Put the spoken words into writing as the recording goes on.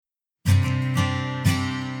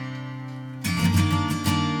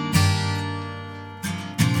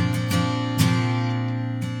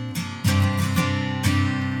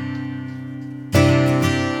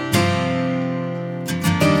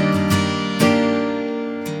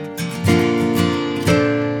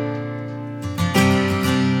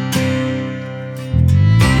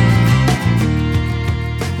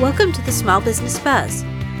Welcome to the Small Business Buzz.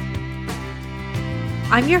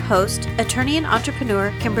 I'm your host, attorney and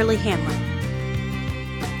entrepreneur Kimberly Hanlon.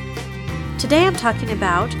 Today I'm talking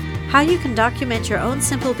about how you can document your own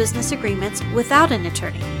simple business agreements without an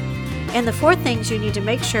attorney, and the 4 things you need to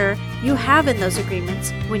make sure you have in those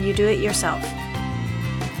agreements when you do it yourself.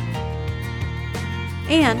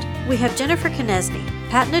 And we have Jennifer Konieczny,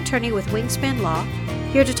 patent attorney with Wingspan Law,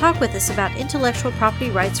 here to talk with us about intellectual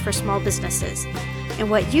property rights for small businesses, and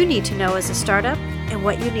what you need to know as a startup and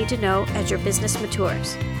what you need to know as your business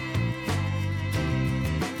matures.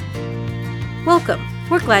 Welcome.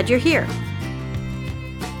 We're glad you're here.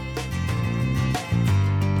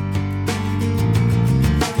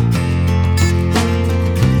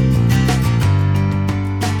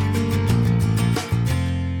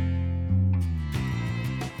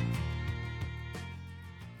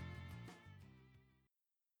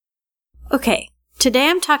 Okay, today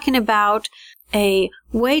I'm talking about a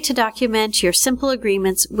way to document your simple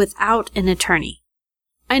agreements without an attorney.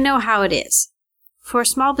 I know how it is. For a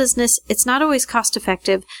small business, it's not always cost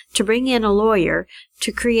effective to bring in a lawyer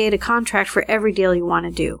to create a contract for every deal you want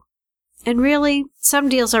to do. And really, some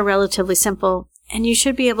deals are relatively simple, and you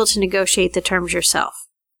should be able to negotiate the terms yourself.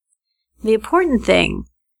 The important thing,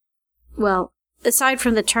 well, aside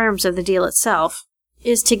from the terms of the deal itself,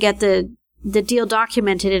 is to get the deal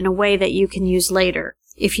documented in a way that you can use later,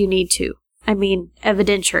 if you need to.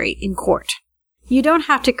 Evidentiary in court. You don't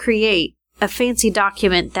have to create a fancy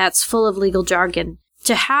document that's full of legal jargon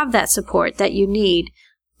to have that support that you need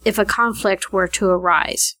if a conflict were to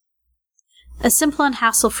arise. A simple and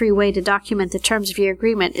hassle-free way to document the terms of your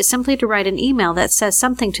agreement is simply to write an email that says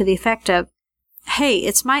something to the effect of, "Hey,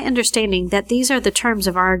 it's my understanding that these are the terms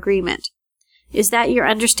of our agreement. Is that your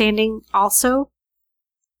understanding also?"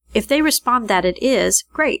 If they respond that it is,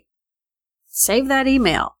 great. Save that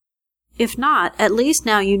email. If not, at least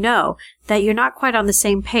now you know that you're not quite on the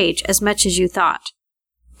same page as much as you thought.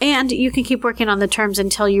 And you can keep working on the terms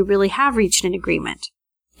until you really have reached an agreement.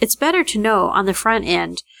 It's better to know on the front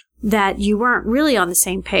end that you weren't really on the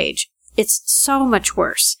same page. It's so much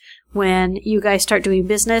worse when you guys start doing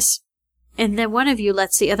business and then one of you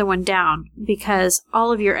lets the other one down because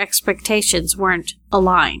all of your expectations weren't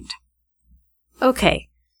aligned. Okay,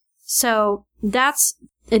 so that's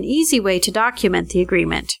an easy way to document the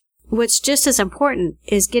agreement. What's just as important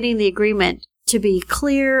is getting the agreement to be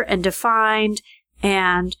clear and defined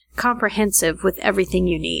and comprehensive with everything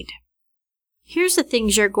you need. Here's the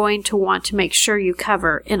things you're going to want to make sure you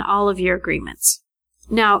cover in all of your agreements.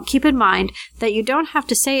 Now, keep in mind that you don't have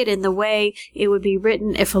to say it in the way it would be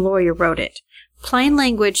written if a lawyer wrote it. Plain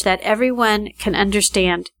language that everyone can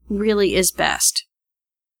understand really is best.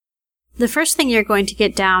 The first thing you're going to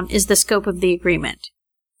get down is the scope of the agreement.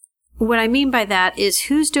 What I mean by that is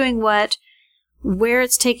who's doing what, where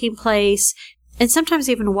it's taking place, and sometimes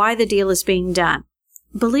even why the deal is being done.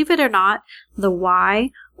 Believe it or not, the why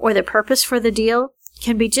or the purpose for the deal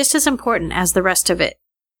can be just as important as the rest of it.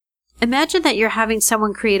 Imagine that you're having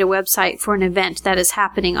someone create a website for an event that is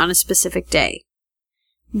happening on a specific day.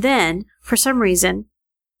 Then, for some reason,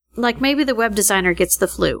 like maybe the web designer gets the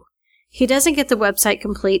flu, he doesn't get the website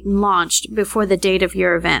complete and launched before the date of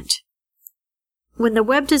your event. When the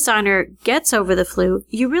web designer gets over the flu,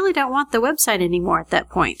 you really don't want the website anymore at that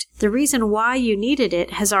point. The reason why you needed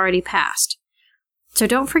it has already passed. So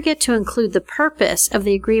don't forget to include the purpose of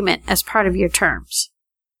the agreement as part of your terms.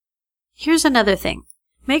 Here's another thing.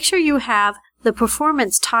 Make sure you have the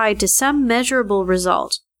performance tied to some measurable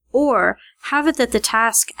result, or have it that the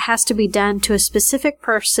task has to be done to a specific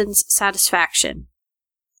person's satisfaction.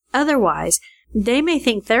 Otherwise, they may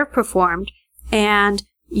think they're performed, and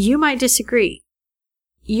you might disagree.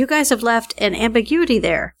 You guys have left an ambiguity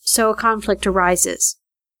there, so a conflict arises.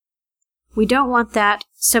 We don't want that,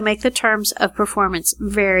 so make the terms of performance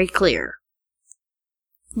very clear.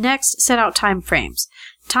 Next, set out time frames.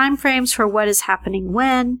 Time frames for what is happening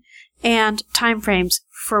when, and time frames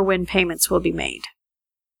for when payments will be made.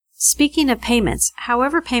 Speaking of payments,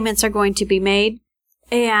 however payments are going to be made,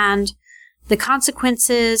 and the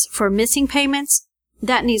consequences for missing payments,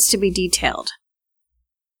 that needs to be detailed.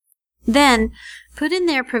 Then, put in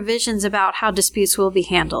there provisions about how disputes will be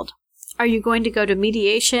handled. Are you going to go to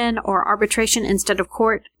mediation or arbitration instead of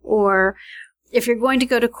court? Or if you're going to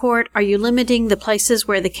go to court, are you limiting the places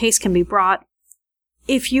where the case can be brought?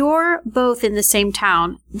 If you're both in the same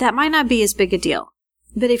town, that might not be as big a deal.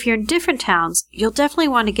 But if you're in different towns, you'll definitely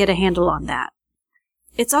want to get a handle on that.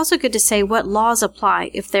 It's also good to say what laws apply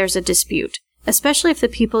if there's a dispute, especially if the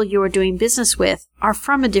people you are doing business with are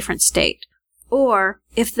from a different state, or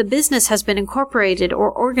if the business has been incorporated or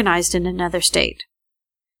organized in another state.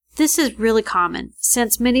 This is really common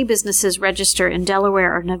since many businesses register in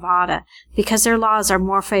Delaware or Nevada because their laws are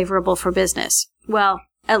more favorable for business. Well,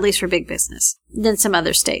 at least for big business, than some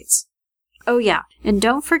other states. Oh yeah, and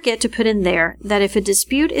don't forget to put in there that if a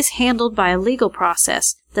dispute is handled by a legal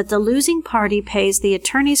process, that the losing party pays the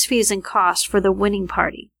attorney's fees and costs for the winning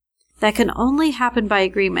party. That can only happen by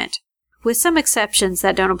agreement, with some exceptions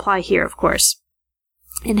that don't apply here, of course.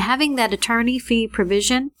 And having that attorney fee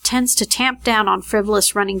provision tends to tamp down on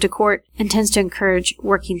frivolous running to court and tends to encourage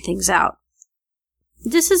working things out.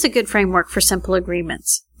 This is a good framework for simple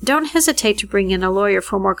agreements. Don't hesitate to bring in a lawyer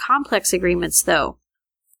for more complex agreements, though.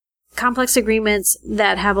 Complex agreements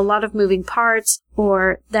that have a lot of moving parts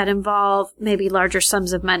or that involve maybe larger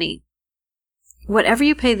sums of money. Whatever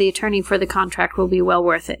you pay the attorney for the contract will be well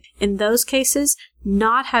worth it. In those cases,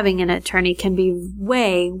 not having an attorney can be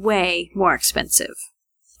way, way more expensive.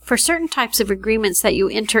 For certain types of agreements that you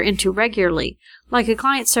enter into regularly, like a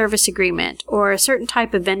client service agreement or a certain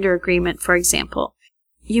type of vendor agreement, for example,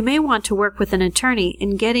 you may want to work with an attorney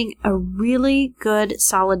in getting a really good,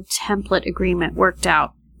 solid template agreement worked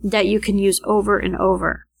out that you can use over and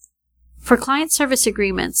over. For client service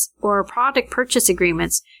agreements or product purchase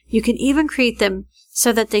agreements, you can even create them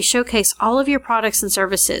so that they showcase all of your products and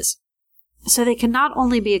services. So they can not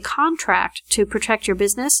only be a contract to protect your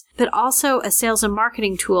business, but also a sales and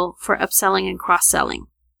marketing tool for upselling and cross-selling.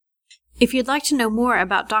 If you'd like to know more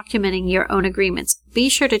about documenting your own agreements, be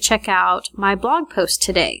sure to check out my blog post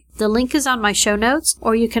today. The link is on my show notes,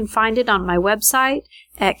 or you can find it on my website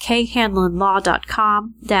at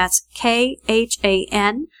khanlonlaw.com. That's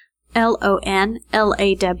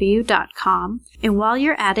KHANLONLAW.com. And while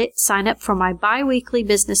you're at it, sign up for my bi-weekly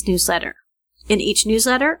business newsletter. In each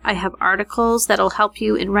newsletter, I have articles that'll help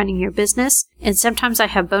you in running your business, and sometimes I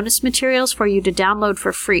have bonus materials for you to download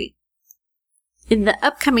for free. In the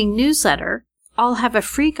upcoming newsletter, I'll have a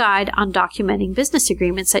free guide on documenting business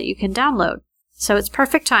agreements that you can download. So it's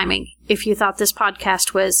perfect timing if you thought this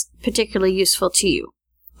podcast was particularly useful to you.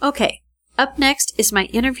 Okay, up next is my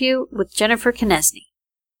interview with Jennifer Konieczny.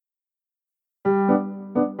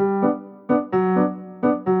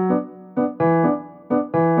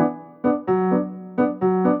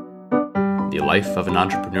 The life of an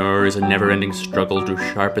entrepreneur is a never-ending struggle to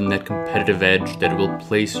sharpen that competitive edge that will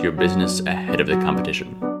place your business ahead of the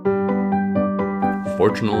competition.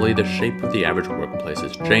 Fortunately, the shape of the average workplace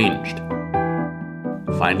has changed.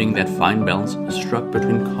 Finding that fine balance struck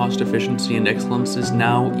between cost efficiency and excellence is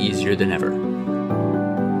now easier than ever.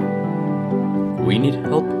 We need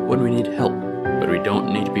help when we need help, but we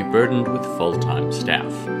don't need to be burdened with full-time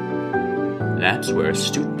staff. That's where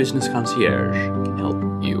Astute Business Concierge can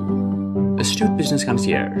help you. Astute Business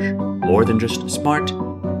Concierge. More than just smart,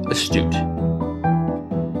 astute.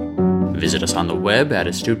 Visit us on the web at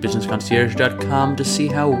astutebusinessconcierge.com to see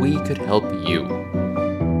how we could help you.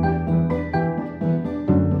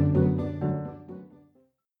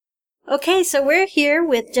 Okay, so we're here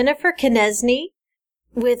with Jennifer Konieczny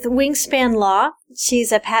with Wingspan Law.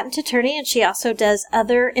 She's a patent attorney and she also does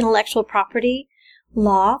other intellectual property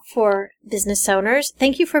law for business owners.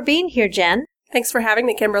 Thank you for being here, Jen. Thanks for having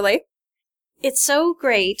me, Kimberly. It's so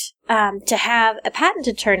great to have a patent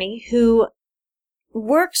attorney who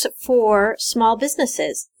works for small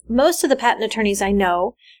businesses. Most of the patent attorneys I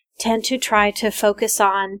know tend to try to focus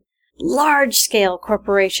on large-scale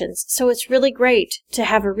corporations. So it's really great to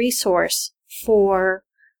have a resource for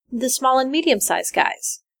the small and medium-sized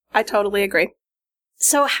guys. I totally agree.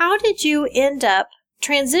 So how did you end up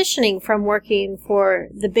transitioning from working for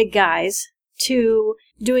the big guys to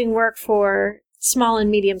doing work for small and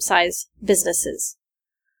medium-sized businesses?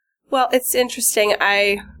 Well, it's interesting.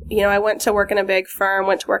 I went to work in a big firm,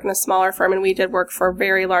 went to work in a smaller firm, and we did work for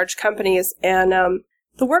very large companies. And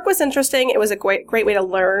the work was interesting. It was a great way to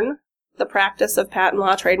learn the practice of patent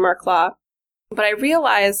law, trademark law. But I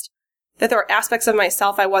realized that there were aspects of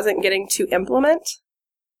myself I wasn't getting to implement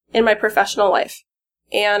in my professional life.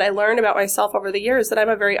 And I learned about myself over the years that I'm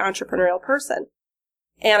a very entrepreneurial person.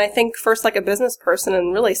 And I think first like a business person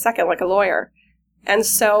and really second like a lawyer. And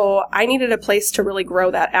so I needed a place to really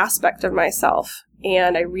grow that aspect of myself.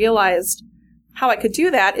 And I realized how I could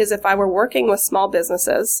do that is if I were working with small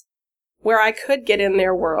businesses where I could get in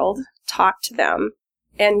their world, talk to them,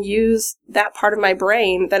 and use that part of my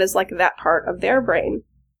brain that is like that part of their brain.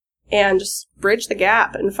 And just bridge the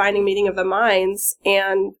gap and find a meeting of the minds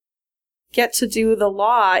and get to do the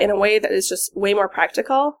law in a way that is just way more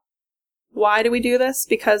practical. Why do we do this?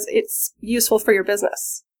 Because it's useful for your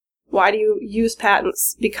business. Why do you use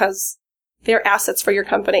patents? Because they're assets for your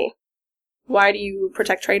company. Why do you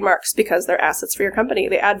protect trademarks? Because they're assets for your company.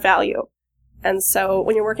 They add value. And so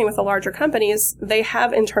when you're working with the larger companies, they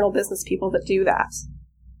have internal business people that do that.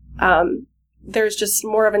 There's just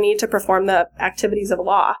more of a need to perform the activities of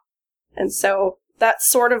law. And so that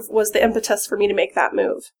sort of was the impetus for me to make that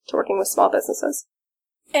move to working with small businesses.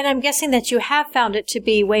 And I'm guessing that you have found it to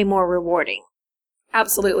be way more rewarding.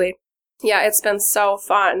 Absolutely. Yeah, it's been so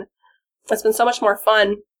fun. It's been so much more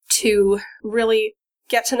fun to really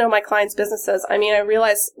get to know my clients' businesses. I mean, I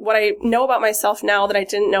realize what I know about myself now that I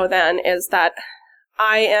didn't know then is that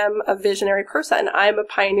I am a visionary person. I'm a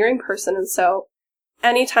pioneering person. And so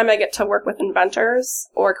anytime I get to work with inventors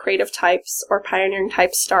or creative types or pioneering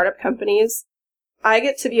type startup companies, I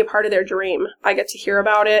get to be a part of their dream. I get to hear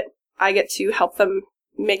about it. I get to help them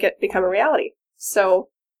make it become a reality. So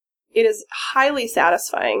it is highly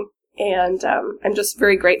satisfying, and I'm just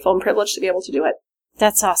very grateful and privileged to be able to do it.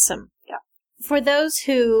 That's awesome. Yeah. For those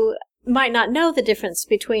who might not know the difference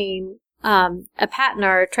between a patent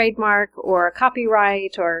or a trademark or a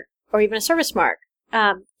copyright or even a service mark,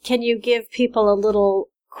 can you give people a little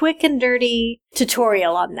quick and dirty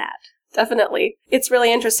tutorial on that? Definitely. It's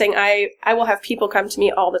really interesting. I will have people come to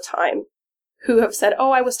me all the time who have said,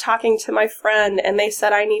 oh, I was talking to my friend and they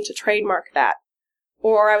said I need to trademark that.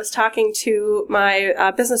 Or I was talking to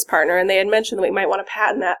my business partner and they had mentioned that we might want to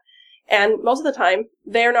patent that. And most of the time,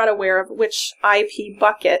 they're not aware of which IP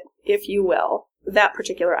bucket, if you will, that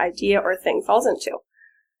particular idea or thing falls into.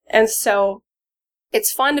 And so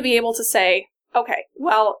it's fun to be able to say, okay,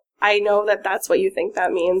 well, I know that that's what you think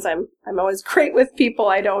that means. I'm always great with people.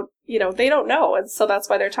 They don't know. And so that's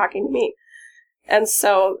why they're talking to me. And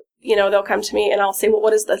so, they'll come to me and I'll say, well,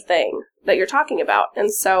 what is the thing that you're talking about?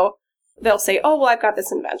 And so they'll say, oh, well, I've got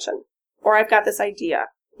this invention or I've got this idea.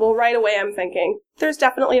 Well, right away I'm thinking there's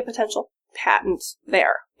definitely a potential patent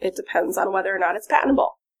there. It depends on whether or not it's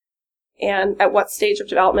patentable and at what stage of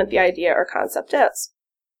development the idea or concept is.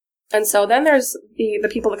 And so then there's the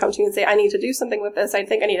people that come to me and say, I need to do something with this. I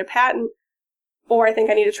think I need a patent, or I think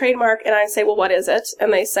I need a trademark. And I say, well, what is it?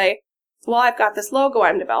 And they say, well, I've got this logo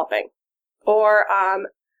I'm developing. Or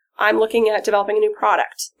I'm looking at developing a new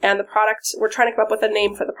product. And the product, we're trying to come up with a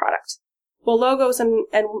name for the product. Well, logos and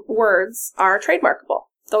words are trademarkable.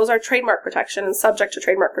 Those are trademark protection and subject to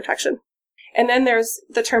trademark protection. And then there's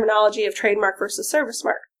the terminology of trademark versus service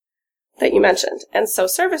mark that you mentioned. And so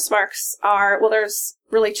service marks are, well, there's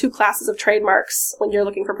really two classes of trademarks when you're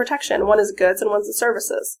looking for protection. One is goods and one's the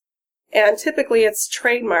services. And typically it's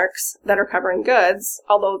trademarks that are covering goods,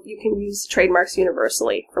 although you can use trademarks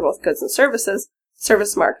universally for both goods and services.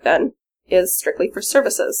 Service mark then is strictly for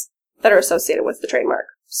services that are associated with the trademark.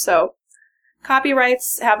 So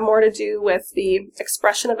copyrights have more to do with the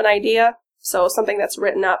expression of an idea. So something that's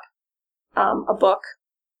written up, a book,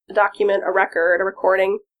 a document, a record, a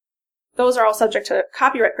recording. Those are all subject to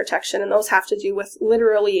copyright protection, and those have to do with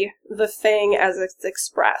literally the thing as it's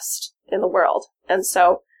expressed in the world. And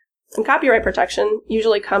so, copyright protection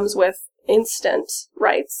usually comes with instant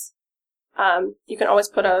rights. You can always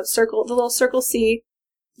put the little circle C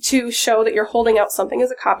to show that you're holding out something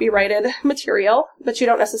as a copyrighted material, but you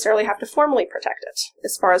don't necessarily have to formally protect it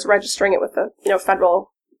as far as registering it with the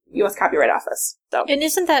federal U.S. Copyright Office. So, and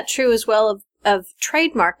isn't that true as well of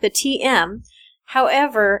trademark, the TM?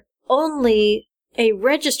 However, only a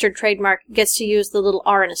registered trademark gets to use the little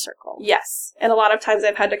R in a circle. Yes. And a lot of times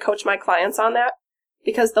I've had to coach my clients on that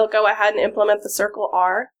because they'll go ahead and implement the circle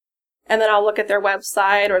R, and then I'll look at their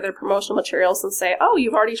website or their promotional materials and say, oh,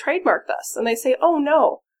 you've already trademarked this. And they say, oh,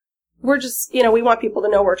 no. We're just, we want people to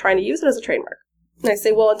know we're trying to use it as a trademark. And I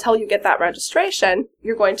say, well, until you get that registration,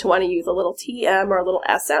 you're going to want to use a little TM or a little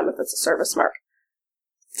SM if it's a service mark,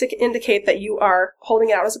 to indicate that you are holding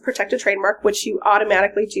it out as a protected trademark, which you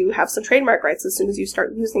automatically do have some trademark rights as soon as you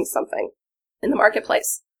start using something in the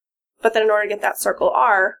marketplace. But then in order to get that circle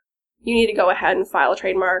R, you need to go ahead and file a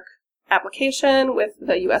trademark application with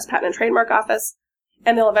the U.S. Patent and Trademark Office,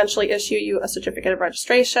 and they'll eventually issue you a certificate of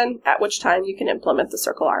registration, at which time you can implement the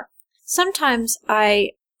circle R. Sometimes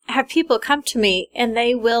I have people come to me and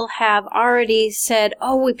they will have already said,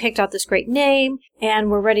 oh, we picked out this great name and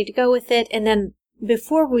we're ready to go with it, and then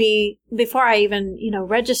before I even,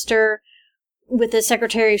 register with the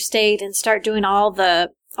Secretary of State and start doing all the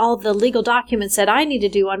legal documents that I need to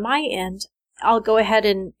do on my end, I'll go ahead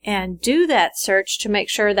and do that search to make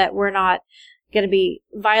sure that we're not going to be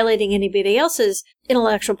violating anybody else's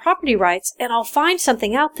intellectual property rights. And I'll find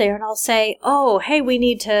something out there and I'll say, oh, hey, we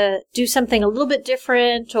need to do something a little bit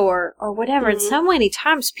different or whatever. Mm-hmm. And so many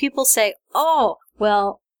times people say, oh,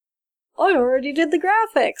 well, I already did the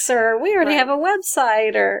graphics, or we already have a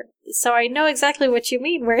website, or so I know exactly what you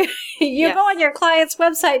mean, where you go on your client's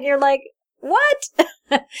website and you're like,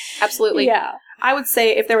 what? Absolutely. Yeah. I would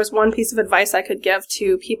say if there was one piece of advice I could give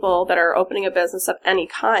to people that are opening a business of any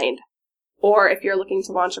kind, or if you're looking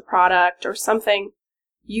to launch a product or something,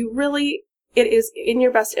 it is in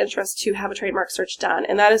your best interest to have a trademark search done.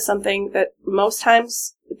 And that is something that most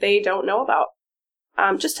times they don't know about.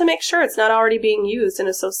 Just to make sure it's not already being used in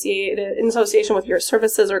association with your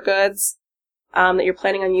services or goods that you're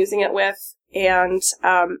planning on using it with. And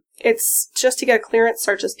it's just to get a clearance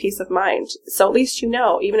search as peace of mind. So at least you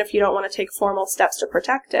know, even if you don't want to take formal steps to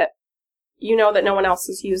protect it, you know that no one else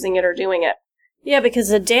is using it or doing it. Yeah, because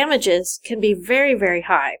the damages can be very, very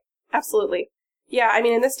high. Absolutely. Yeah, I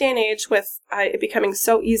mean, in this day and age, with it becoming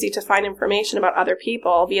so easy to find information about other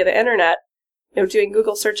people via the internet, doing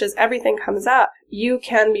Google searches, everything comes up. You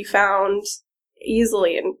can be found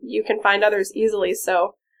easily, and you can find others easily.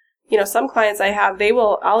 So, some clients I have,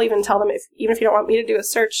 I'll even tell them, even if you don't want me to do a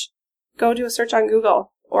search, go do a search on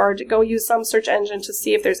Google, or go use some search engine to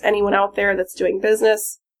see if there's anyone out there that's doing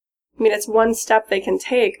business. I mean, it's one step they can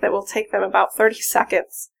take that will take them about 30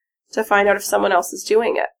 seconds to find out if someone else is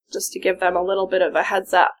doing it, just to give them a little bit of a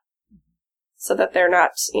heads up so that they're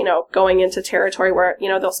not, going into territory where,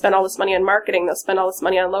 they'll spend all this money on marketing, they'll spend all this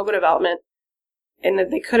money on logo development, and that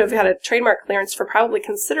they could have had a trademark clearance for probably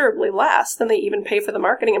considerably less than they even pay for the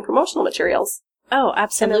marketing and promotional materials. Oh,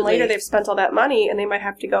 absolutely. And then later they've spent all that money and they might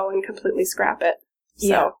have to go and completely scrap it. So.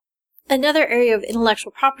 Yeah. Another area of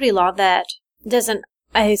intellectual property law that doesn't,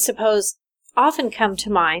 I suppose, often come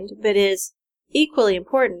to mind, but is equally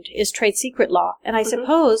important, is trade secret law. And I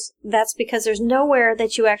suppose that's because there's nowhere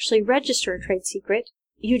that you actually register a trade secret.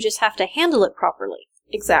 You just have to handle it properly.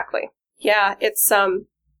 Exactly. Yeah, it's,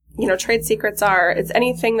 trade secrets it's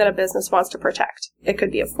anything that a business wants to protect. It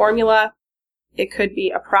could be a formula. It could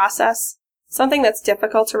be a process, something that's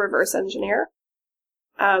difficult to reverse engineer.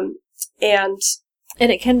 And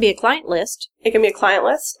it can be a client list. It can be a client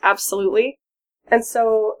list, absolutely. And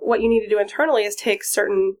so what you need to do internally is take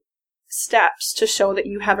certain steps to show that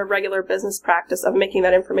you have a regular business practice of making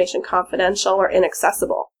that information confidential or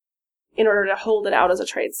inaccessible in order to hold it out as a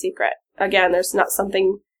trade secret. Again, there's not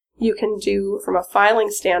something you can do from a filing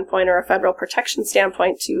standpoint or a federal protection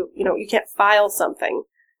standpoint to, you can't file something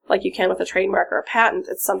like you can with a trademark or a patent.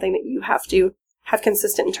 It's something that you have to have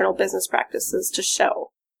consistent internal business practices to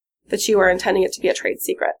show that you are intending it to be a trade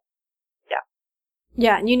secret.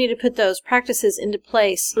 Yeah, and you need to put those practices into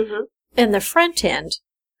place in the front end.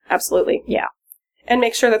 Absolutely. Yeah. And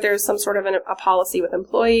make sure that there's some sort of a policy with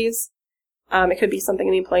employees. It could be something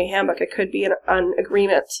in the employee handbook. It could be an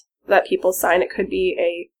agreement that people sign. It could be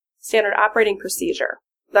a standard operating procedure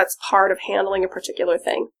that's part of handling a particular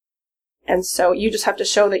thing. And so you just have to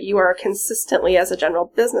show that you are consistently, as a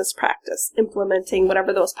general business practice, implementing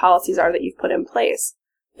whatever those policies are that you've put in place,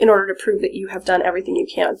 in order to prove that you have done everything you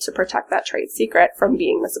can to protect that trade secret from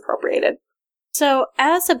being misappropriated. So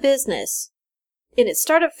as a business, in its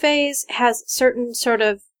startup phase, has certain sort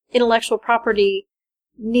of intellectual property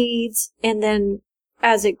needs, and then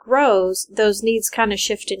as it grows, those needs kind of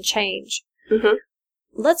shift and change.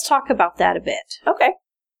 Let's talk about that a bit. Okay.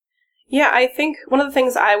 Yeah, I think one of the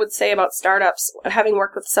things I would say about startups, having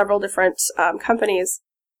worked with several different companies,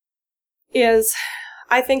 is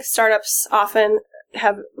I think startups often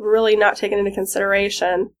have really not taken into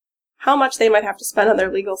consideration how much they might have to spend on their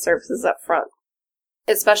legal services up front,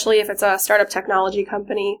 especially if it's a startup technology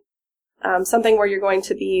company, something where you're going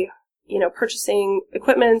to be, purchasing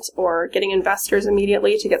equipment or getting investors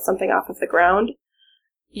immediately to get something off of the ground.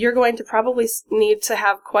 You're going to probably need to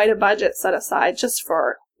have quite a budget set aside just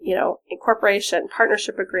for, incorporation,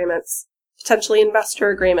 partnership agreements, potentially investor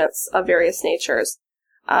agreements of various natures,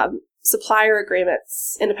 supplier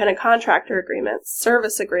agreements, independent contractor agreements,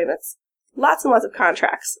 service agreements, lots and lots of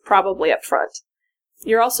contracts probably up front.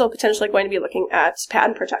 You're also potentially going to be looking at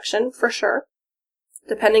patent protection for sure,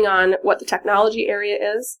 depending on what the technology area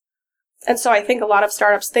is. And so I think a lot of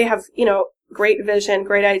startups, they have, great vision,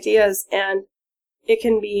 great ideas, and it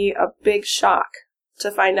can be a big shock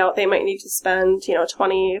to find out they might need to spend,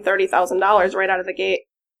 $20,000, $30,000 right out of the gate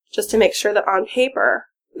just to make sure that on paper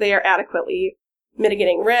they are adequately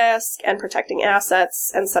mitigating risk and protecting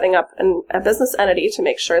assets and setting up a business entity to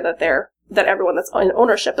make sure that everyone that's in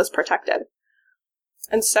ownership is protected.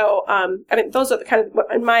 And so, those are the kind of,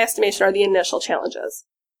 in my estimation, are the initial challenges.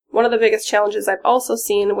 One of the biggest challenges I've also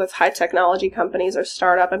seen with high technology companies or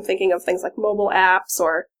startup, I'm thinking of things like mobile apps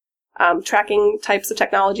or tracking types of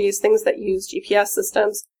technologies, things that use GPS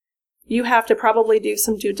systems. You have to probably do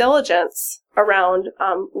some due diligence around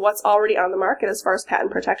what's already on the market as far as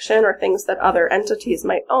patent protection or things that other entities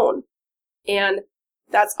might own. And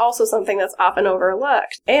that's also something that's often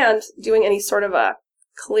overlooked. And doing any sort of a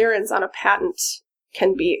clearance on a patent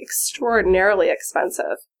can be extraordinarily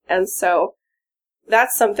expensive. And so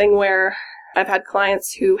that's something where I've had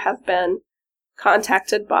clients who have been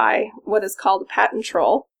contacted by what is called a patent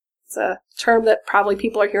troll. It's a term that probably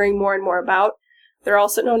people are hearing more and more about. They're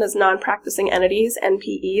also known as non-practicing entities,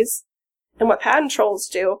 NPEs. And what patent trolls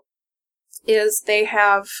do is they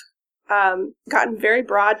have gotten very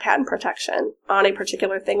broad patent protection on a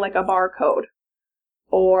particular thing, like a barcode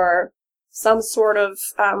or some sort of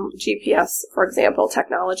GPS, for example,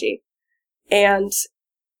 technology. And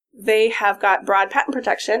they have got broad patent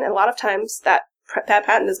protection, and a lot of times that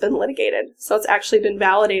patent has been litigated. So it's actually been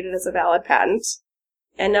validated as a valid patent.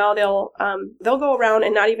 And now they'll go around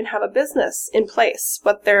and not even have a business in place.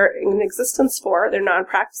 What they're in existence for, their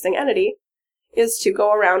non-practicing entity, is to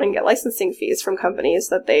go around and get licensing fees from companies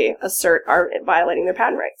that they assert are violating their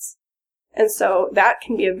patent rights. And so that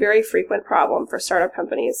can be a very frequent problem for startup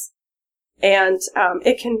companies. And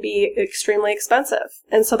it can be extremely expensive.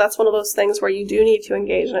 And so that's one of those things where you do need to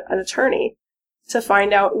engage an attorney to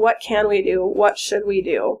find out what can we do, what should we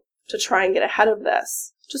do to try and get ahead of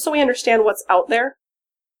this, just so we understand what's out there.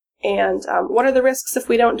 And what are the risks if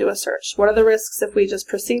we don't do a search? What are the risks if we just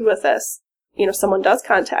proceed with this? You know, someone does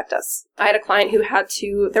contact us. I had a client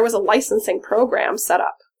who there was a licensing program set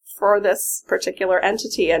up for this particular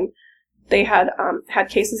entity, and they had had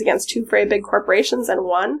cases against two very big corporations and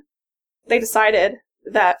won. They decided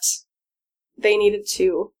that they needed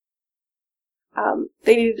to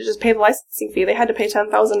just pay the licensing fee. They had to pay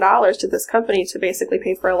 $10,000 to this company to basically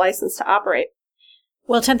pay for a license to operate.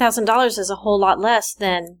 Well, $10,000 is a whole lot less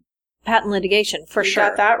than patent litigation, for sure. You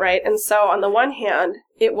got that right. And so on the one hand,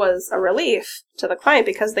 it was a relief to the client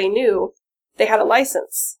because they knew they had a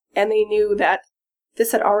license and they knew that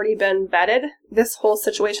this had already been vetted. This whole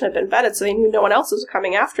situation had been vetted, so they knew no one else was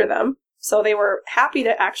coming after them. So they were happy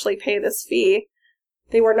to actually pay this fee.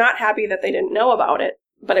 They were not happy that they didn't know about it,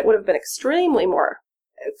 but it would have been extremely more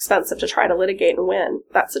expensive to try to litigate and win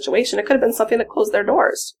that situation. It could have been something that closed their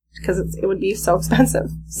doors because it would be so expensive.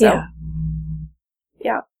 So,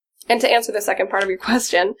 yeah. And to answer the second part of your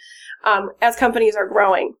question, as companies are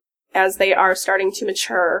growing, as they are starting to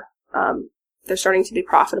mature, they're starting to be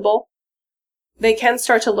profitable, they can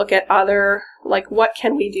start to look at other, like, what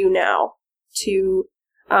can we do now to,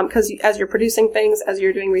 because as you're producing things, as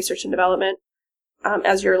you're doing research and development,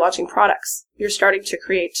 as you're launching products, you're starting to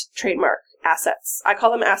create trademark assets. I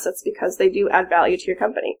call them assets because they do add value to your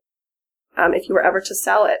company. If you were ever to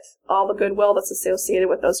sell it, all the goodwill that's associated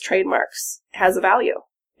with those trademarks has a value.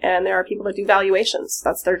 And there are people that do valuations.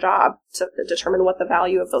 That's their job, to determine what the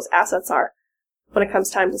value of those assets are when it comes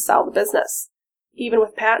time to sell the business. Even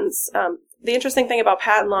with patents, the interesting thing about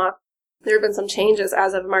patent law, there have been some changes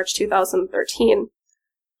as of March 2013.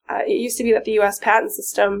 It used to be that the U.S. patent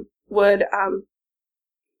system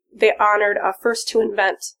they honored a first to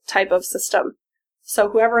invent type of system. So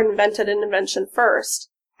whoever invented an invention first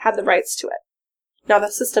had the rights to it. Now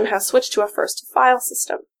the system has switched to a first to file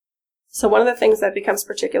system. So one of the things that becomes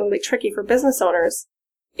particularly tricky for business owners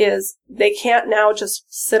is they can't now just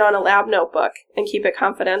sit on a lab notebook and keep it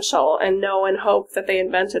confidential and know and hope that they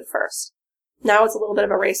invented first. Now it's a little bit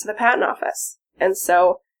of a race to the patent office. And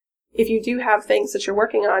so if you do have things that you're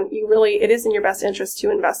working on, it is in your best interest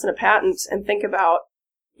to invest in a patent and think about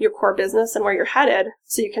your core business and where you're headed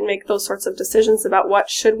so you can make those sorts of decisions about what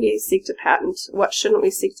should we seek to patent, what shouldn't we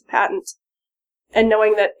seek to patent. And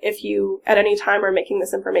knowing that if you, at any time, are making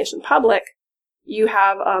this information public, you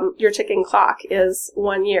have, your ticking clock is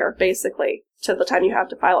 1 year, basically, to the time you have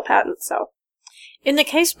to file a patent, so. In the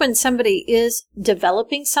case when somebody is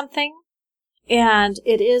developing something, and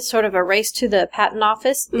it is sort of a race to the patent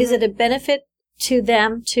office, is it a benefit to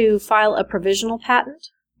them to file a provisional patent?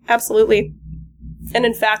 Absolutely. And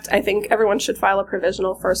in fact, I think everyone should file a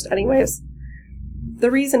provisional first anyways.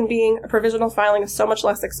 The reason being, a provisional filing is so much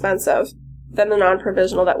less expensive than the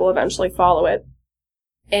non-provisional that will eventually follow it.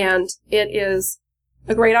 And it is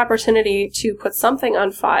a great opportunity to put something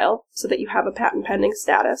on file so that you have a patent pending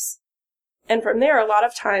status. And from there, a lot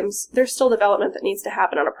of times, there's still development that needs to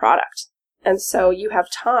happen on a product. And so you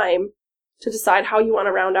have time to decide how you want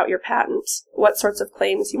to round out your patent, what sorts of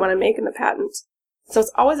claims you want to make in the patent. So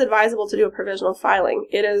it's always advisable to do a provisional filing.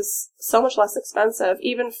 It is so much less expensive,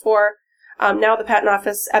 even for now the Patent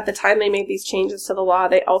Office, at the time they made these changes to the law,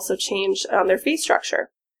 they also changed their fee structure.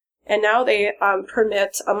 And now they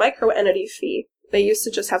permit a micro-entity fee. They used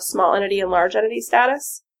to just have small entity and large entity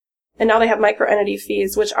status. And now they have micro-entity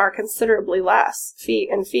fees, which are considerably less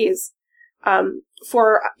fees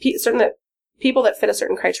for certain people that fit a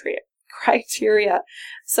certain criteria,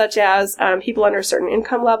 such as people under a certain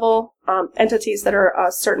income level, entities that are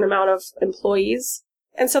a certain amount of employees,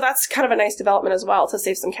 And so that's kind of a nice development as well to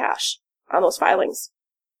save some cash on those filings.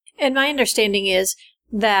 And my understanding is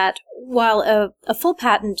that while a full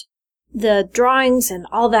patent, the drawings and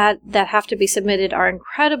all that have to be submitted are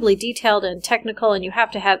incredibly detailed and technical, and you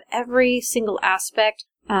have to have every single aspect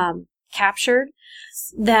captured,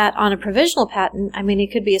 that on a provisional patent, I mean,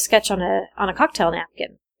 it could be a sketch on a cocktail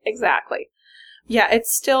napkin. Exactly. Yeah,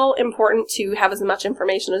 it's still important to have as much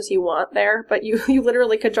information as you want there, but you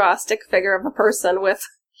literally could draw a stick figure of a person with,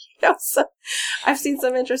 I've seen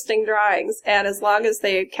some interesting drawings, and as long as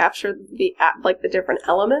they capture the different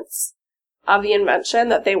elements of the invention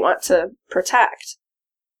that they want to protect,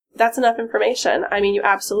 that's enough information. I mean, you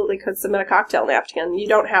absolutely could submit a cocktail napkin. You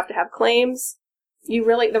don't have to have claims. The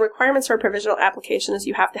requirements for a provisional application is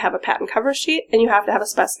you have to have a patent cover sheet and you have to have a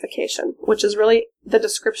specification, which is really the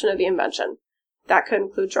description of the invention. That could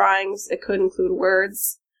include drawings, it could include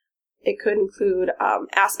words, it could include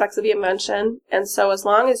aspects of the invention. And so as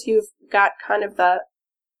long as you've got kind of the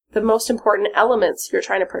most important elements you're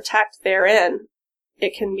trying to protect therein,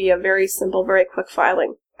 it can be a very simple, very quick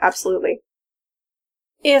filing. Absolutely.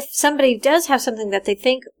 If somebody does have something that they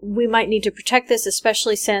think we might need to protect this,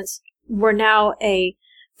 especially since we're now a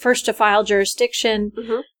first-to-file jurisdiction,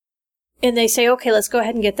 and they say, okay, let's go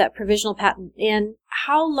ahead and get that provisional patent in,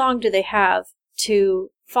 how long do they have to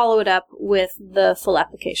follow it up with the full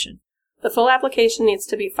application? The full application needs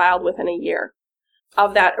to be filed within a year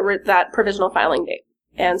of that provisional filing date.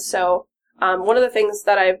 And so one of the things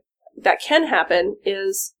that can happen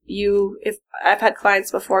is if I've had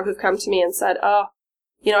clients before who've come to me and said, I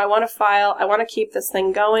want to file, I want to keep this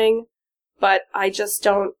thing going, but I'm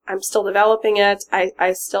still developing it. I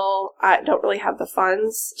don't really have the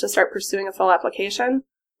funds to start pursuing a full application.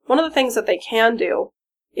 One of the things that they can do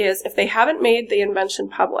is if they haven't made the invention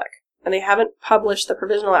public and they haven't published the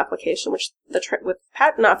provisional application, which with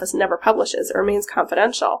Patent Office never publishes, it remains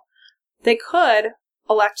confidential, they could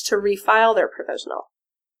elect to refile their provisional.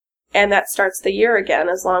 And that starts the year again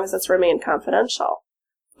as long as it's remained confidential.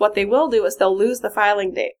 What they will do is they'll lose the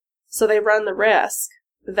filing date. So they run the risk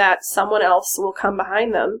that someone else will come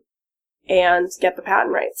behind them and get the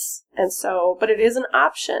patent rights. And so, but it is an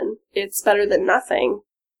option. It's better than nothing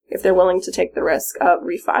if they're willing to take the risk of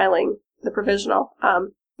refiling the provisional.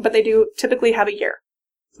 But they do typically have a year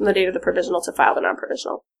from the date of the provisional to file the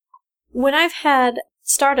non-provisional. When I've had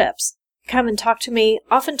startups come and talk to me,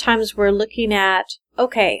 oftentimes we're looking at,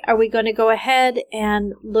 okay, are we going to go ahead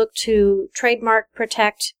and look to trademark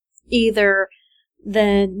protect either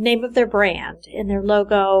the name of their brand and their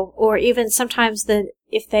logo, or even sometimes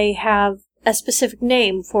if they have a specific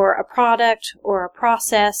name for a product or a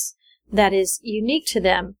process that is unique to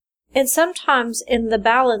them. And sometimes in the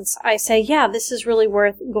balance, I say, yeah, this is really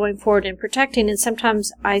worth going forward and protecting. And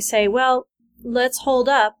sometimes I say, well, let's hold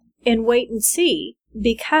up and wait and see,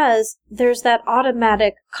 because there's that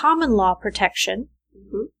automatic common law protection.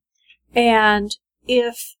 And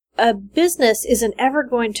if a business isn't ever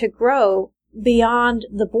going to grow beyond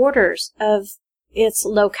the borders of its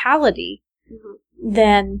locality,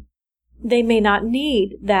 then they may not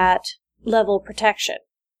need that level of protection.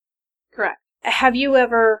 Correct. Have you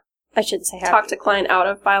ever, I shouldn't say have talked a client out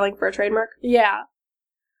of filing for a trademark? Yeah.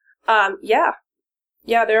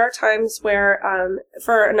 Yeah, there are times where,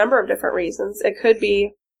 for a number of different reasons, it could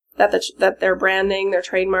be that their branding, their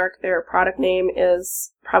trademark, their product name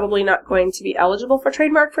is probably not going to be eligible for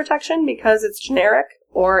trademark protection because it's generic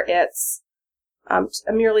or it's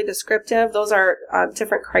merely descriptive. Those are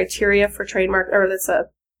different criteria for trademark, or it's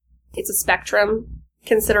a spectrum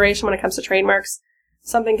consideration when it comes to trademarks.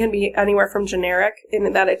 Something can be anywhere from generic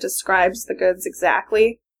in that it describes the goods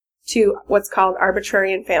exactly to what's called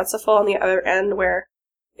arbitrary and fanciful on the other end, where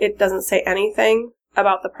it doesn't say anything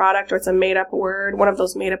about the product or it's a made-up word. One of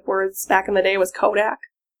those made-up words back in the day was Kodak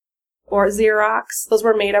or Xerox. Those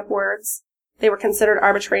were made-up words. They were considered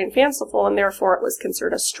arbitrary and fanciful, and therefore it was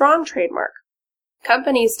considered a strong trademark.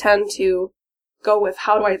 Companies tend to go with,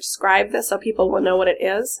 how do I describe this so people will know what it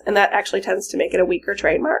is? And that actually tends to make it a weaker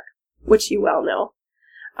trademark, which you well know.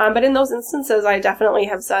 But in those instances, I definitely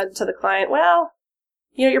have said to the client, well,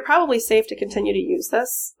 you're probably safe to continue to use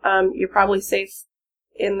this. You're probably safe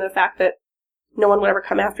in the fact that no one would ever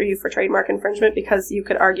come after you for trademark infringement, because you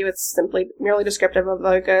could argue it's simply merely descriptive of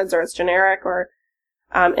the goods, or it's generic, or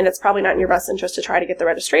and it's probably not in your best interest to try to get the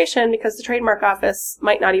registration because the trademark office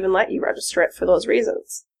might not even let you register it for those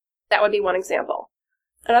reasons. That would be one example.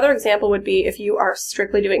 Another example would be if you are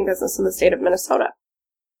strictly doing business in the state of Minnesota.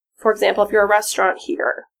 For example, if you're a restaurant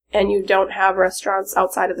here and you don't have restaurants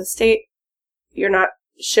outside of the state, you're not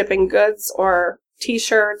shipping goods or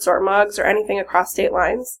t-shirts or mugs or anything across state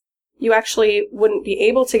lines, you actually wouldn't be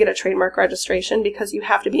able to get a trademark registration because you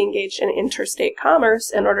have to be engaged in interstate commerce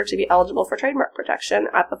in order to be eligible for trademark protection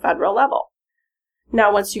at the federal level.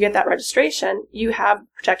 Now, once you get that registration, you have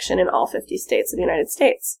protection in all 50 states of the United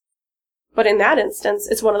States. But in that instance,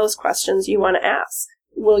 it's one of those questions you want to ask.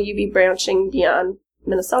 Will you be branching beyond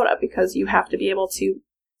Minnesota? Because you have to be able to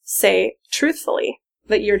say truthfully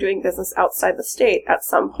that you're doing business outside the state at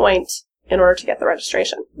some point in order to get the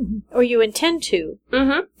registration. Mm-hmm. Or you intend to.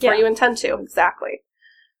 Mm-hmm. Yeah. Or you intend to, exactly.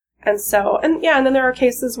 And then there are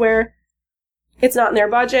cases where it's not in their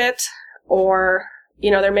budget, or,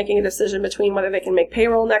 they're making a decision between whether they can make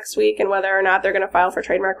payroll next week and whether or not they're going to file for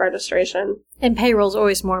trademark registration. And payroll's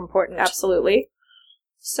always more important. Absolutely.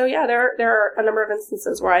 So yeah, there are a number of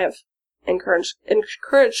instances where I have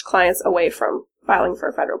encouraged clients away from filing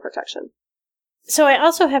for federal protection. So I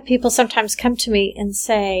also have people sometimes come to me and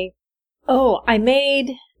say, oh, I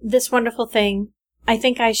made this wonderful thing. I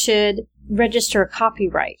think I should register a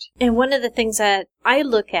copyright. And one of the things that I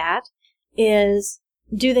look at is,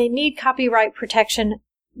 do they need copyright protection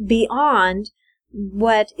beyond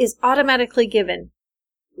what is automatically given?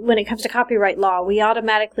 When it comes to copyright law, we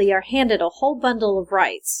automatically are handed a whole bundle of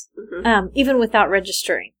rights, even without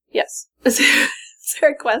registering. Yes. Is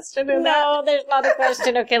there a question in that? No, there's not a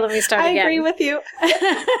question. Okay, let me start again. I agree with you.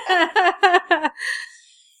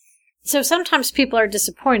 So sometimes people are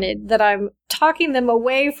disappointed that I'm talking them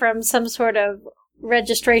away from some sort of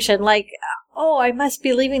registration, like, oh, I must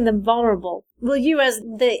be leaving them vulnerable. Will you, as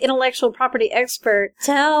the intellectual property expert,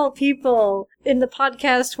 tell people in the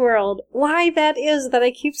podcast world why that is that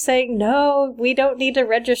I keep saying, no, we don't need to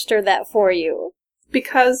register that for you?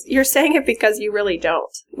 Because you're saying it because you really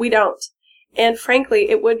don't. We don't. And frankly,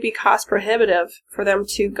 it would be cost prohibitive for them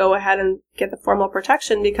to go ahead and get the formal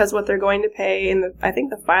protection, because what they're going to pay, and I think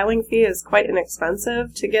the filing fee is quite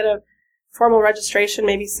inexpensive to get a formal registration,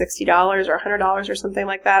 maybe $60 or $100 or something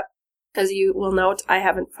like that. As you will note, I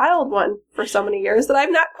haven't filed one for so many years that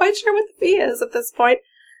I'm not quite sure what the fee is at this point.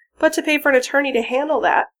 But to pay for an attorney to handle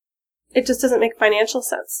that, it just doesn't make financial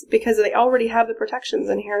sense, because they already have the protections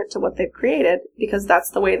inherent to what they've created, because that's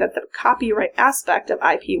the way that the copyright aspect of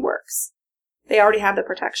IP works. They already have the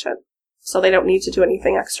protection, so they don't need to do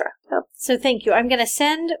anything extra. Yep. So thank you. I'm going to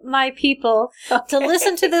send my people to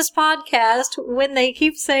listen to this podcast when they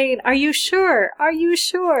keep saying, are you sure? Are you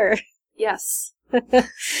sure? Yes.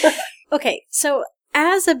 Okay, so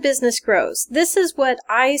as a business grows, this is what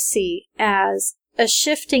I see as a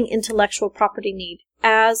shifting intellectual property need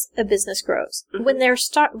as a business grows. Mm-hmm.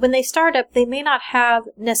 When they start up, they may not have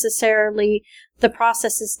necessarily the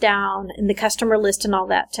processes down and the customer list and all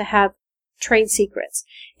that to have trade secrets.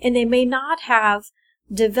 And they may not have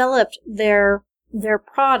developed their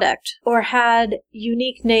product or had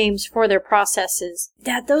unique names for their processes.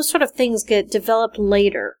 Those sort of things get developed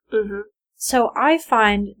later. Mm-hmm. So I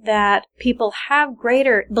find that people have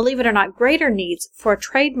believe it or not, greater needs for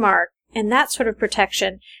trademark and that sort of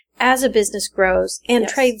protection as a business grows, and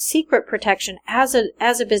yes, trade secret protection as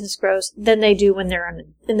a business grows, than they do when they're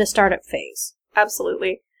in the startup phase.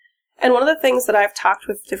 Absolutely. And one of the things that I've talked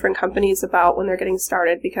with different companies about when they're getting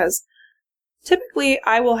started, because typically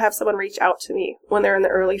I will have someone reach out to me when they're in the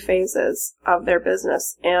early phases of their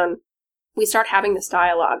business, and we start having this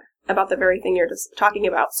dialogue about the very thing you're just talking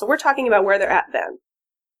about. So we're talking about where they're at then.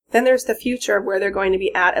 Then there's the future of where they're going to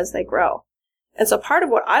be at as they grow. And so part of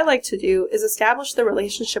what I like to do is establish the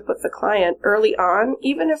relationship with the client early on,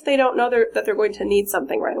 even if they don't know that they're going to need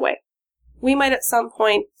something right away. We might at some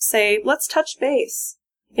point say, let's touch base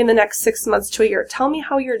in the next 6 months to a year. Tell me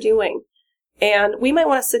how you're doing. And we might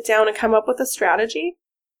want to sit down and come up with a strategy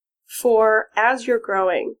for, as you're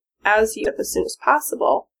growing, as soon as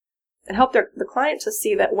possible, and help the client to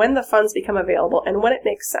see that when the funds become available and when it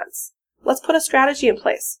makes sense. Let's put a strategy in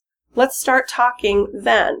place. Let's start talking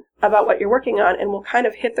then about what you're working on, and we'll kind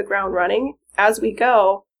of hit the ground running. As we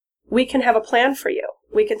go, we can have a plan for you.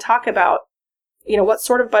 We can talk about, what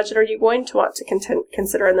sort of budget are you going to want to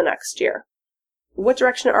consider in the next year? What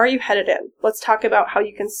direction are you headed in? Let's talk about how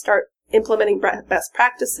you can start implementing best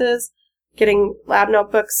practices, getting lab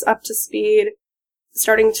notebooks up to speed,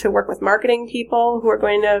 starting to work with marketing people who are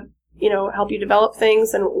going to, help you develop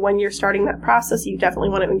things. And when you're starting that process, you definitely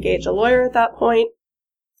want to engage a lawyer at that point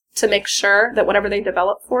to make sure that whatever they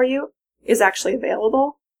develop for you is actually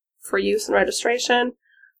available for use and registration,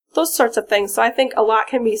 those sorts of things. So I think a lot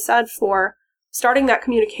can be said for starting that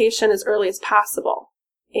communication as early as possible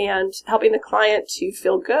and helping the client to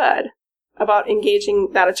feel good about engaging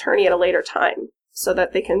that attorney at a later time so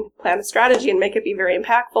that they can plan a strategy and make it be very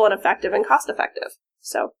impactful and effective and cost effective.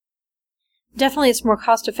 So Definitely it's more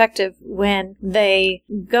cost effective when they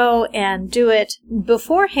go and do it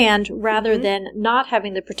beforehand rather than not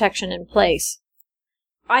having the protection in place.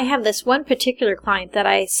 I have this one particular client that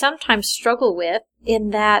I sometimes struggle with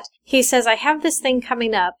in that he says, I have this thing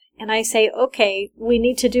coming up, and I say, okay, we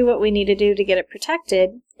need to do what we need to do to get it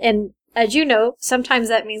protected. And as you know, sometimes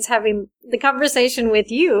that means having the conversation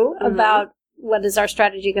with you about what is our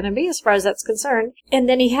strategy going to be as far as that's concerned. And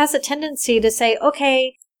then he has a tendency to say,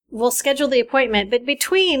 okay, we'll schedule the appointment. But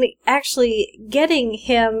between actually getting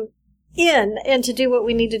him in and to do what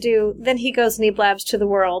we need to do, then he goes and he blabs to the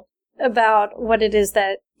world about what it is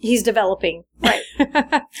that he's developing. Right.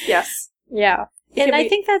 Yes. Yeah. And I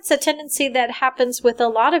think that's a tendency that happens with a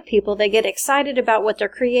lot of people. They get excited about what they're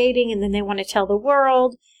creating, and then they want to tell the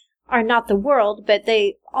world, or not the world, but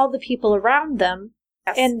all the people around them.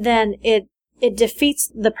 Yes. And then it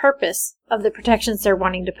defeats the purpose of the protections they're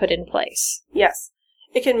wanting to put in place. Yes.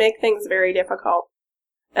 It can make things very difficult.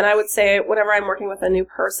 And I would say whenever I'm working with a new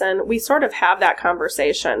person, we sort of have that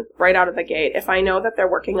conversation right out of the gate. If I know that they're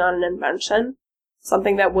working on an invention,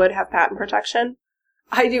 something that would have patent protection,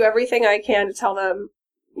 I do everything I can to tell them,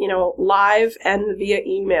 live and via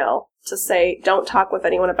email to say, don't talk with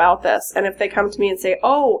anyone about this. And if they come to me and say,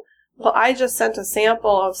 oh, well, I just sent a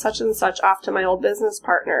sample of such and such off to my old business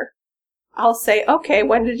partner, I'll say, okay,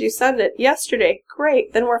 when did you send it? Yesterday.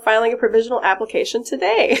 Great. Then we're filing a provisional application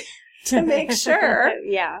today to make sure.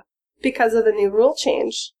 Yeah. Because of the new rule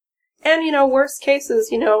change. And, worst cases,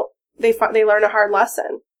 they learn a hard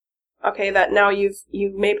lesson. Okay, that now you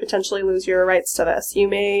may potentially lose your rights to this. You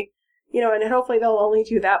may, and hopefully they'll only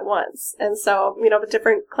do that once. And so, the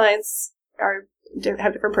different clients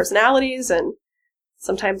have different personalities, and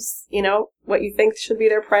sometimes, what you think should be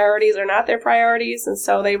their priorities are not their priorities. And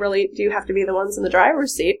so they really do have to be the ones in the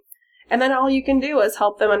driver's seat. And then all you can do is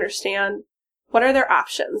help them understand what are their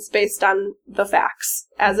options based on the facts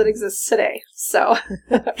as it exists today. So,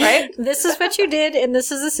 right? This is what you did, and this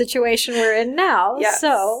is the situation we're in now. Yes.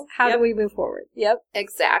 So how do we move forward? Yep.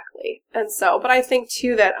 Exactly. And so, but I think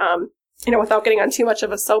too that, without getting on too much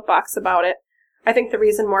of a soapbox about it, I think the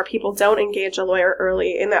reason more people don't engage a lawyer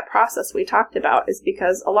early in that process we talked about is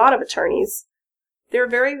because a lot of attorneys, they're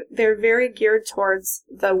very geared towards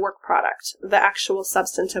the work product, the actual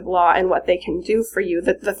substantive law and what they can do for you,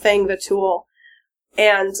 the tool.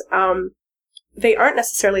 And they aren't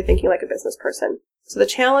necessarily thinking like a business person. So the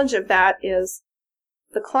challenge of that is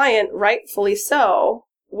the client, rightfully so,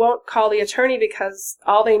 won't call the attorney because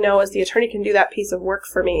all they know is the attorney can do that piece of work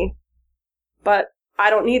for me, but I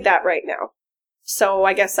don't need that right now. So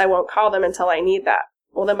I guess I won't call them until I need that.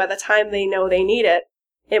 Well, then by the time they know they need it,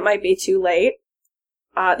 it might be too late.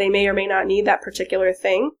 They may or may not need that particular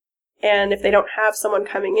thing. And if they don't have someone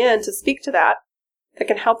coming in to speak to that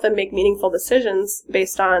can help them make meaningful decisions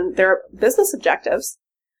based on their business objectives,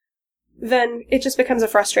 then it just becomes a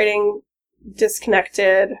frustrating,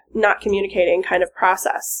 disconnected, not communicating kind of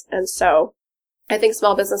process. And so I think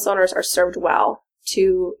small business owners are served well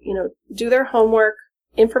to, do their homework,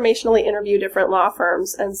 informationally interview different law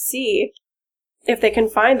firms, and see if they can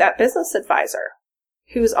find that business advisor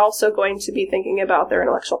who's also going to be thinking about their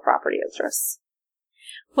intellectual property interests.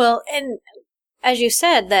 Well, and as you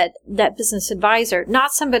said, that business advisor,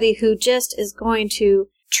 not somebody who just is going to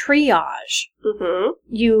triage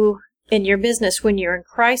you in your business when you're in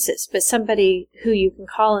crisis, but somebody who you can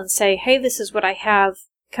call and say, hey, this is what I have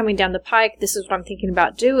coming down the pike. This is what I'm thinking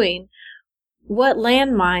about doing. What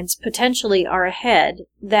landmines potentially are ahead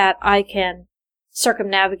that I can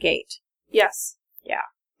circumnavigate? Yes. Yeah,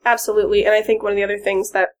 absolutely. And I think one of the other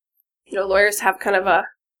things that, lawyers have kind of a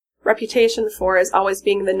reputation for is always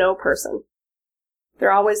being the no person.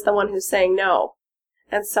 They're always the one who's saying no.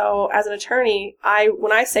 And so as an attorney,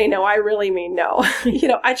 when I say no, I really mean no.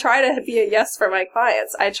 I try to be a yes for my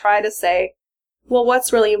clients. I try to say, well,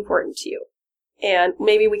 what's really important to you? And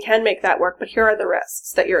maybe we can make that work, but here are the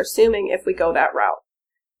risks that you're assuming if we go that route.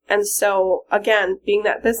 And so, again, being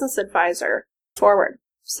that business advisor forward.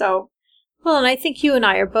 So, well, and I think you and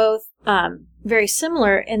I are both very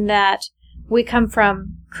similar in that we come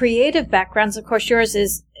from creative backgrounds. Of course, yours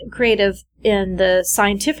is creative in the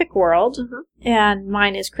scientific world, and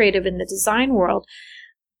mine is creative in the design world.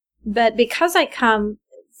 But because I come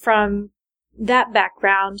from that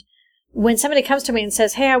background, when somebody comes to me and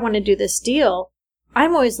says, hey, I want to do this deal,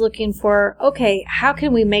 I'm always looking for, okay, how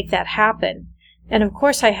can we make that happen? And of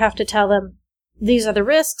course, I have to tell them, these are the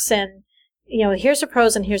risks, and, here's the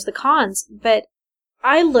pros and here's the cons. But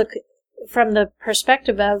I look from the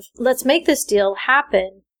perspective of, let's make this deal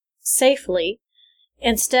happen safely,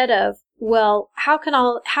 instead of, well,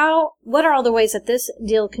 what are all the ways that this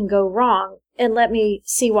deal can go wrong? and let me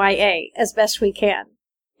CYA as best we can.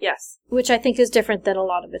 Yes. Which I think is different than a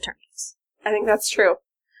lot of attorneys. I think that's true.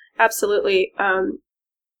 Absolutely.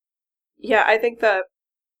 Yeah, I think the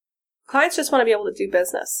clients just want to be able to do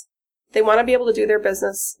business. They want to be able to do their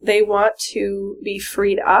business. They want to be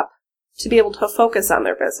freed up to be able to focus on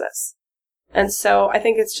their business. And so I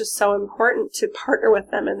think it's just so important to partner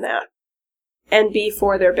with them in that and be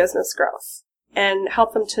for their business growth and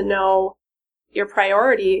help them to know your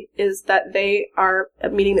priority is that they are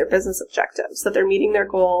meeting their business objectives, that they're meeting their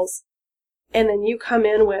goals. And then you come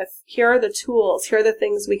in with, here are the tools, here are the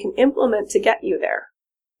things we can implement to get you there.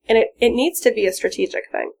 And it needs to be a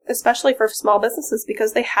strategic thing, especially for small businesses,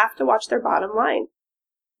 because they have to watch their bottom line.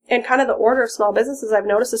 And kind of the order of small businesses, I've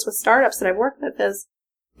noticed this with startups that I've worked with, is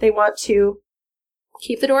they want to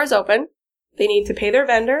keep the doors open. They need to pay their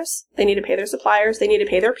vendors. They need to pay their suppliers. They need to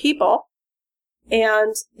pay their people.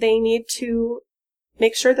 And they need to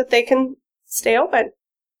make sure that they can stay open.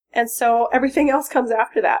 And so everything else comes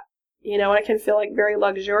after that. You know, it can feel like very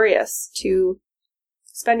luxurious to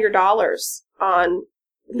spend your dollars on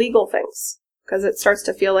legal things because it starts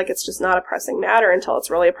to feel like it's just not a pressing matter until it's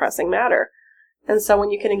really a pressing matter. And so when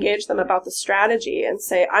you can engage them about the strategy and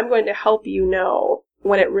say, I'm going to help you know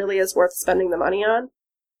when it really is worth spending the money on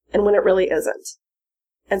and when it really isn't.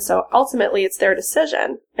 And so ultimately it's their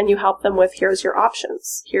decision and you help them with, here's your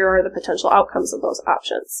options. Here are the potential outcomes of those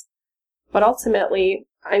options. But ultimately,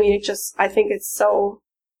 I mean, I think it's so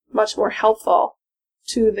much more helpful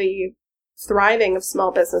to the thriving of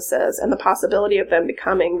small businesses and the possibility of them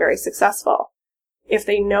becoming very successful if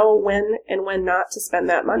they know when and when not to spend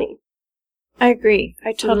that money. I agree.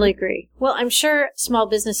 I totally agree. Well, I'm sure small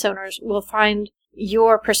business owners will find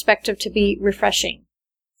your perspective to be refreshing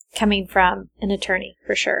coming from an attorney,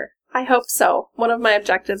 for sure. I hope so. One of my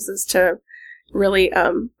objectives is to really,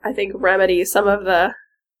 I think, remedy some of the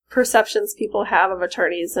perceptions people have of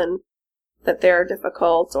attorneys and that they're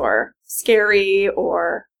difficult or scary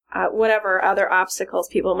or whatever other obstacles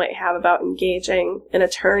people might have about engaging an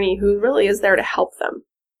attorney who really is there to help them.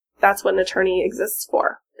 That's what an attorney exists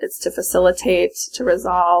for. It's to facilitate, to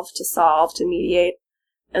resolve, to solve, to mediate.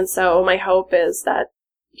 And so my hope is that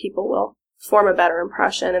people will form a better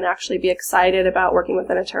impression and actually be excited about working with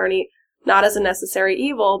an attorney, not as a necessary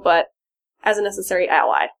evil, but as a necessary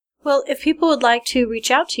ally. Well, if people would like to reach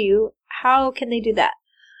out to you, how can they do that?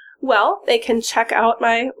 Well, they can check out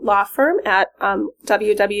my law firm at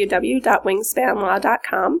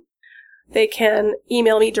www.wingspanlaw.com. They can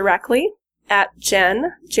email me directly at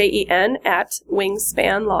Jen, Jen, at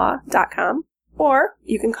wingspanlaw.com. Or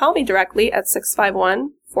you can call me directly at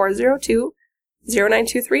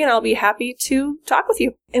 651-402-0923, and I'll be happy to talk with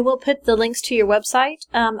you. And we'll put the links to your website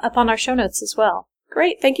up on our show notes as well.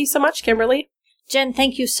 Great. Thank you so much, Kimberly. Jen,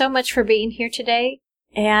 thank you so much for being here today.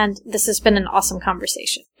 And this has been an awesome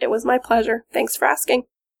conversation. It was my pleasure. Thanks for asking.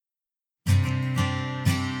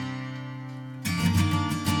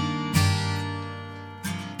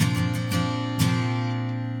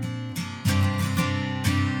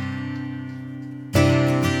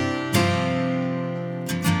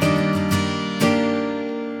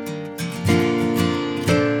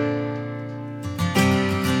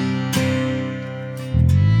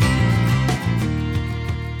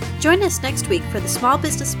 Join us next week for the Small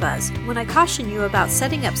Business Buzz when I caution you about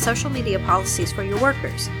setting up social media policies for your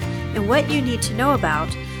workers and what you need to know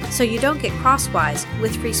about so you don't get crosswise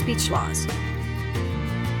with free speech laws.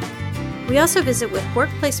 We also visit with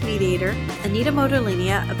workplace mediator Anita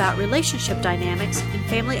Motolinea about relationship dynamics in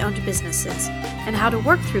family-owned businesses and how to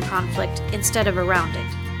work through conflict instead of around it.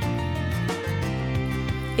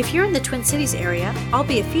 If you're in the Twin Cities area, I'll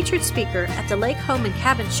be a featured speaker at the Lake Home and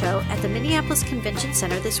Cabin Show at the Minneapolis Convention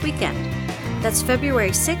Center this weekend. That's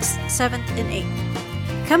February 6th, 7th, and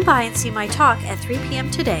 8th. Come by and see my talk at 3 p.m.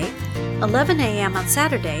 today, 11 a.m. on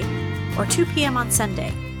Saturday, or 2 p.m. on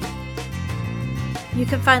Sunday. You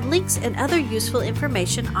can find links and other useful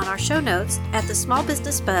information on our show notes at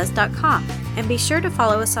thesmallbusinessbuzz.com, and be sure to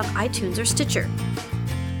follow us on iTunes or Stitcher.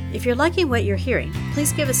 If you're liking what you're hearing,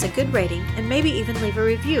 please give us a good rating and maybe even leave a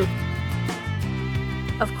review.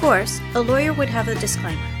 Of course, a lawyer would have a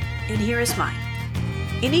disclaimer, and here is mine.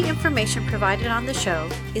 Any information provided on the show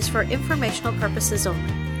is for informational purposes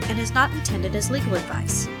only and is not intended as legal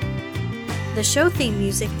advice. The show theme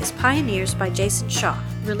music is Pioneers by Jason Shaw,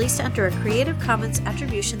 released under a Creative Commons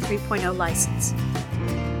Attribution 3.0 license.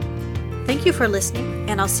 Thank you for listening,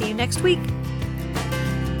 and I'll see you next week.